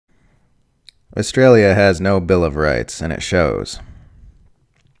Australia has no Bill of Rights, and it shows.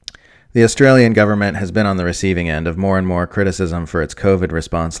 The Australian government has been on the receiving end of more and more criticism for its COVID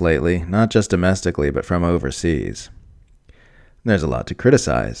response lately, not just domestically, but from overseas. There's a lot to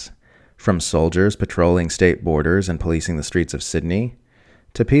criticize, from soldiers patrolling state borders and policing the streets of Sydney,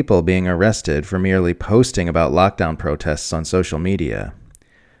 to people being arrested for merely posting about lockdown protests on social media,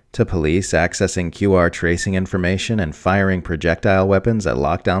 to police accessing QR tracing information and firing projectile weapons at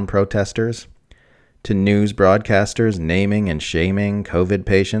lockdown protesters, to news broadcasters naming and shaming COVID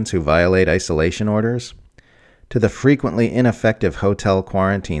patients who violate isolation orders, to the frequently ineffective hotel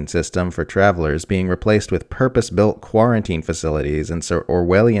quarantine system for travelers being replaced with purpose-built quarantine facilities and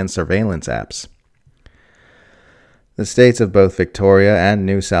Orwellian surveillance apps. The states of both Victoria and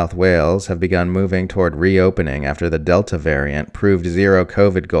New South Wales have begun moving toward reopening after the Delta variant proved zero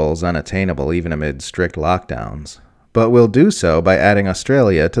COVID goals unattainable even amid strict lockdowns, but will do so by adding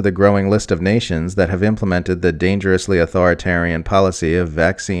Australia to the growing list of nations that have implemented the dangerously authoritarian policy of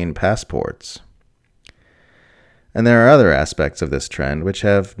vaccine passports. And there are other aspects of this trend which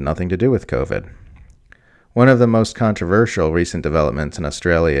have nothing to do with COVID. One of the most controversial recent developments in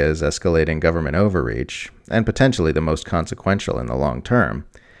Australia is escalating government overreach, and potentially the most consequential in the long term,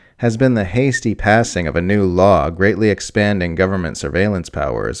 has been the hasty passing of a new law greatly expanding government surveillance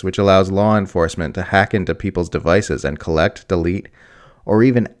powers, which allows law enforcement to hack into people's devices and collect, delete, or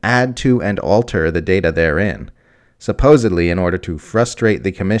even add to and alter the data therein, supposedly in order to frustrate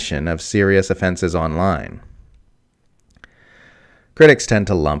the commission of serious offenses online. Critics tend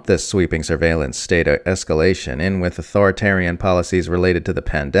to lump this sweeping surveillance state escalation in with authoritarian policies related to the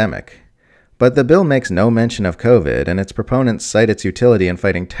pandemic, but the bill makes no mention of COVID, and its proponents cite its utility in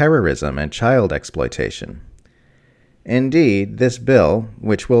fighting terrorism and child exploitation. Indeed, this bill,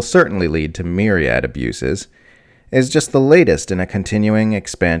 which will certainly lead to myriad abuses, is just the latest in a continuing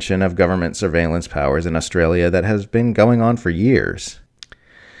expansion of government surveillance powers in Australia that has been going on for years.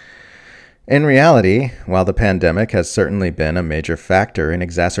 In reality, while the pandemic has certainly been a major factor in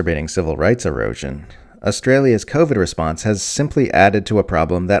exacerbating civil rights erosion, Australia's COVID response has simply added to a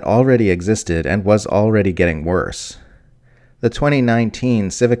problem that already existed and was already getting worse. The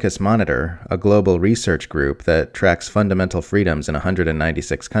 2019 CIVICUS Monitor, a global research group that tracks fundamental freedoms in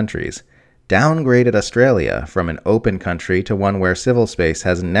 196 countries, downgraded Australia from an open country to one where civil space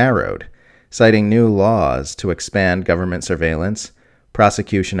has narrowed, citing new laws to expand government surveillance,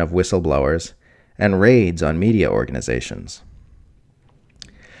 prosecution of whistleblowers, and raids on media organizations.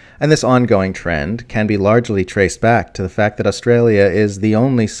 And this ongoing trend can be largely traced back to the fact that Australia is the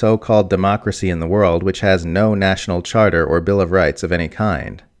only so-called democracy in the world which has no national charter or Bill of Rights of any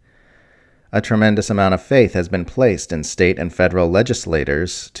kind. A tremendous amount of faith has been placed in state and federal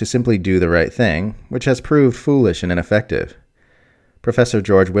legislators to simply do the right thing, which has proved foolish and ineffective. Professor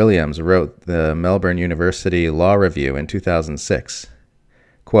George Williams wrote the Melbourne University Law Review in 2006.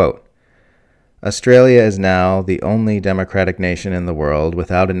 Quote, "Australia is now the only democratic nation in the world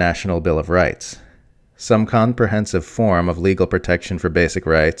without a national Bill of Rights. Some comprehensive form of legal protection for basic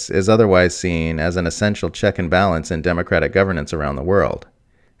rights is otherwise seen as an essential check and balance in democratic governance around the world.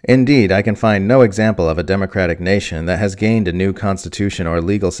 Indeed, I can find no example of a democratic nation that has gained a new constitution or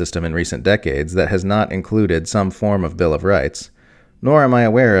legal system in recent decades that has not included some form of Bill of Rights, nor am I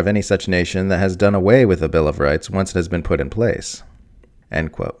aware of any such nation that has done away with a Bill of Rights once it has been put in place."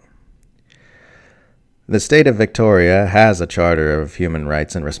 End quote. The state of Victoria has a Charter of Human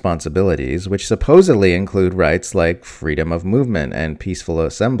Rights and Responsibilities, which supposedly include rights like freedom of movement and peaceful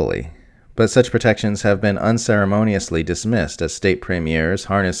assembly. But such protections have been unceremoniously dismissed as state premiers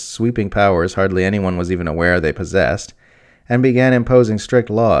harnessed sweeping powers hardly anyone was even aware they possessed, and began imposing strict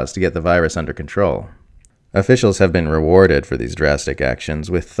laws to get the virus under control. Officials have been rewarded for these drastic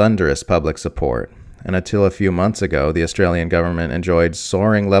actions with thunderous public support, and until a few months ago, the Australian government enjoyed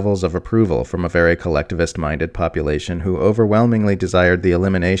soaring levels of approval from a very collectivist-minded population who overwhelmingly desired the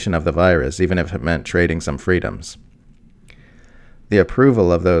elimination of the virus, even if it meant trading some freedoms. The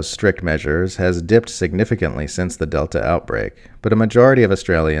approval of those strict measures has dipped significantly since the Delta outbreak, but a majority of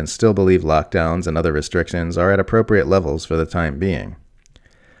Australians still believe lockdowns and other restrictions are at appropriate levels for the time being.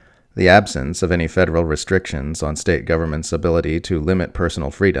 The absence of any federal restrictions on state governments' ability to limit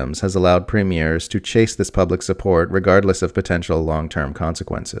personal freedoms has allowed premiers to chase this public support regardless of potential long-term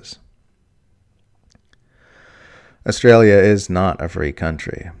consequences. Australia is not a free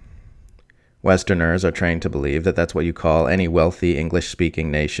country. Westerners are trained to believe that that's what you call any wealthy English-speaking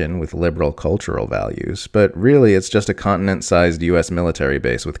nation with liberal cultural values, but really it's just a continent-sized U.S. military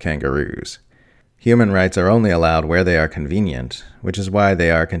base with kangaroos. Human rights are only allowed where they are convenient, which is why they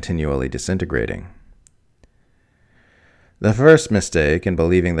are continually disintegrating. The first mistake in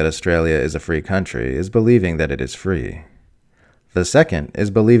believing that Australia is a free country is believing that it is free. The second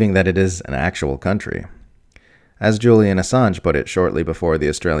is believing that it is an actual country. As Julian Assange put it shortly before the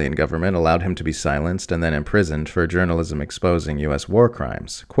Australian government allowed him to be silenced and then imprisoned for journalism exposing U.S. war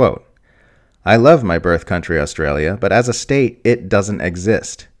crimes, quote, "I love my birth country, Australia, but as a state, it doesn't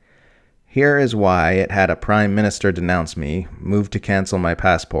exist. Here is why it had a prime minister denounce me, moved to cancel my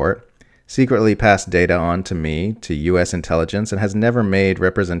passport, secretly passed data on to me, to U.S. intelligence, and has never made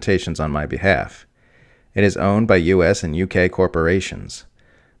representations on my behalf. It is owned by U.S. and U.K. corporations.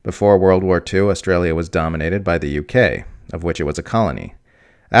 Before World War II, Australia was dominated by the U.K., of which it was a colony.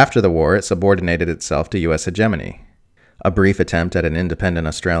 After the war, it subordinated itself to U.S. hegemony. A brief attempt at an independent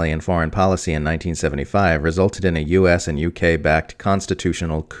Australian foreign policy in 1975 resulted in a U.S. and UK-backed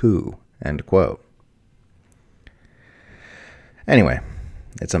constitutional coup." End quote. Anyway,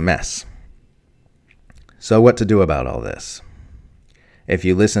 it's a mess. So what to do about all this? If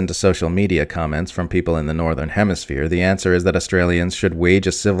you listen to social media comments from people in the Northern Hemisphere, the answer is that Australians should wage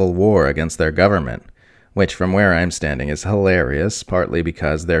a civil war against their government, which from where I'm standing is hilarious, partly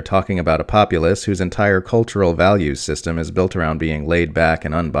because they're talking about a populace whose entire cultural values system is built around being laid back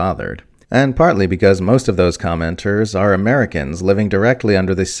and unbothered, and partly because most of those commenters are Americans living directly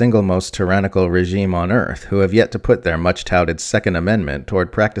under the single most tyrannical regime on earth who have yet to put their much-touted Second Amendment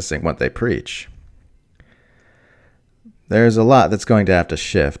toward practicing what they preach. There's a lot that's going to have to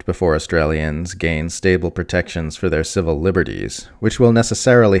shift before Australians gain stable protections for their civil liberties, which will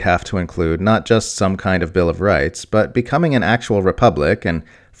necessarily have to include not just some kind of Bill of Rights, but becoming an actual republic and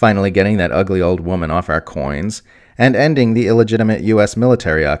finally getting that ugly old woman off our coins and ending the illegitimate U.S.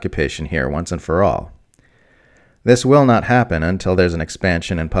 military occupation here once and for all. This will not happen until there's an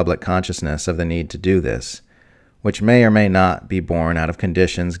expansion in public consciousness of the need to do this, which may or may not be born out of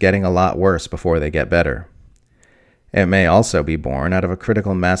conditions getting a lot worse before they get better. It may also be born out of a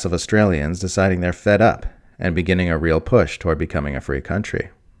critical mass of Australians deciding they're fed up and beginning a real push toward becoming a free country.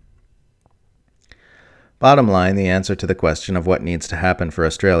 Bottom line, the answer to the question of what needs to happen for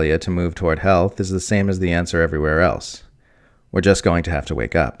Australia to move toward health is the same as the answer everywhere else. We're just going to have to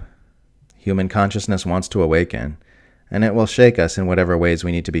wake up. Human consciousness wants to awaken, and it will shake us in whatever ways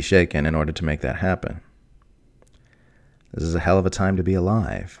we need to be shaken in order to make that happen. This is a hell of a time to be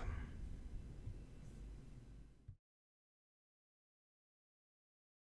alive.